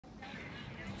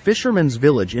Fisherman's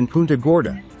Village in Punta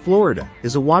Gorda, Florida,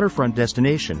 is a waterfront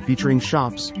destination featuring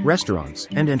shops, restaurants,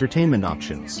 and entertainment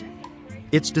options.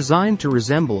 It's designed to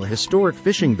resemble a historic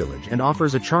fishing village and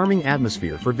offers a charming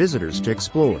atmosphere for visitors to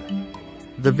explore.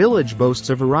 The village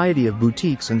boasts a variety of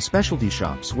boutiques and specialty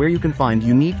shops where you can find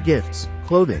unique gifts,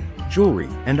 clothing, jewelry,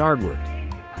 and artwork.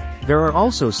 There are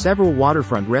also several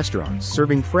waterfront restaurants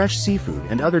serving fresh seafood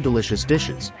and other delicious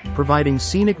dishes, providing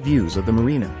scenic views of the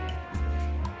marina.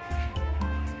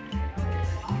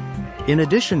 In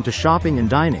addition to shopping and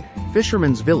dining,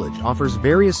 Fisherman's Village offers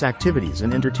various activities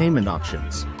and entertainment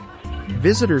options.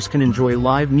 Visitors can enjoy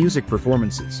live music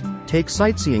performances, take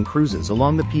sightseeing cruises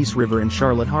along the Peace River in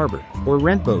Charlotte Harbor, or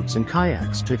rent boats and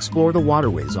kayaks to explore the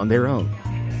waterways on their own.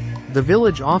 The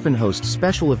village often hosts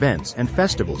special events and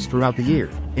festivals throughout the year,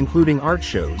 including art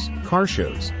shows, car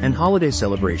shows, and holiday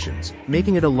celebrations,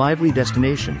 making it a lively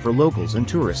destination for locals and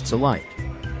tourists alike.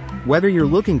 Whether you're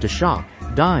looking to shop,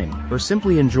 dine, or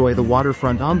simply enjoy the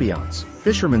waterfront ambiance,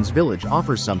 Fisherman's Village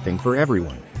offers something for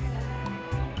everyone.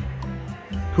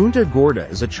 Punta Gorda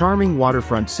is a charming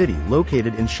waterfront city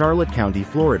located in Charlotte County,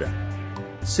 Florida.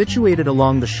 Situated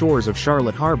along the shores of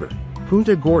Charlotte Harbor,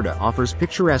 Punta Gorda offers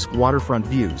picturesque waterfront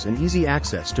views and easy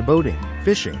access to boating,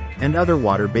 fishing, and other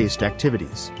water-based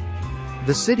activities.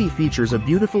 The city features a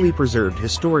beautifully preserved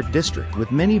historic district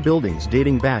with many buildings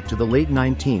dating back to the late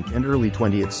 19th and early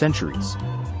 20th centuries.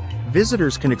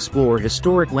 Visitors can explore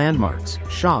historic landmarks,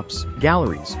 shops,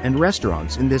 galleries, and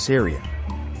restaurants in this area.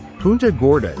 Punta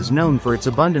Gorda is known for its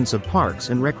abundance of parks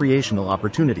and recreational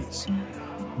opportunities.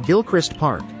 Gilchrist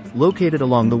Park, located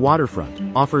along the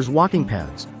waterfront, offers walking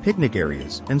paths, picnic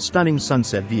areas, and stunning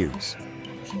sunset views.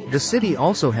 The city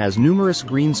also has numerous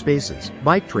green spaces,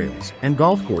 bike trails, and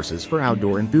golf courses for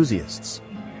outdoor enthusiasts.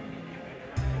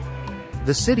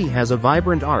 The city has a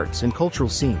vibrant arts and cultural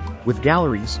scene, with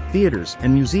galleries, theaters,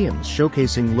 and museums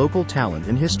showcasing local talent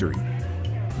and history.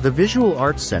 The Visual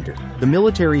Arts Center, the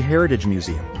Military Heritage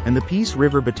Museum, and the Peace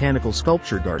River Botanical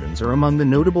Sculpture Gardens are among the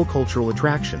notable cultural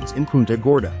attractions in Punta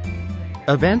Gorda.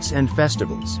 Events and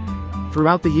festivals.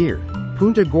 Throughout the year,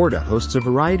 Punta Gorda hosts a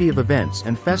variety of events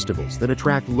and festivals that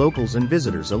attract locals and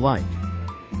visitors alike.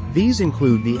 These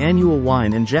include the annual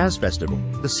Wine and Jazz Festival,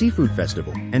 the Seafood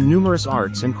Festival, and numerous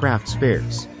arts and crafts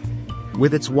fairs.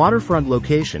 With its waterfront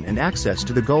location and access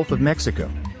to the Gulf of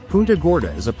Mexico, Punta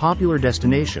Gorda is a popular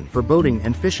destination for boating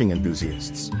and fishing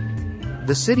enthusiasts.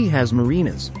 The city has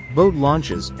marinas, boat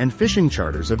launches, and fishing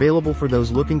charters available for those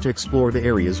looking to explore the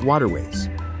area's waterways.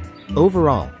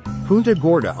 Overall, Punta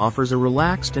Gorda offers a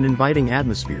relaxed and inviting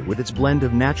atmosphere with its blend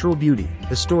of natural beauty,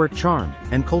 historic charm,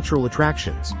 and cultural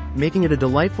attractions, making it a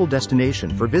delightful destination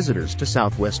for visitors to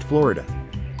Southwest Florida.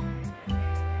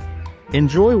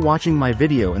 Enjoy watching my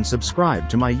video and subscribe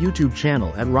to my YouTube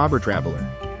channel at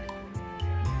RobertTraveler.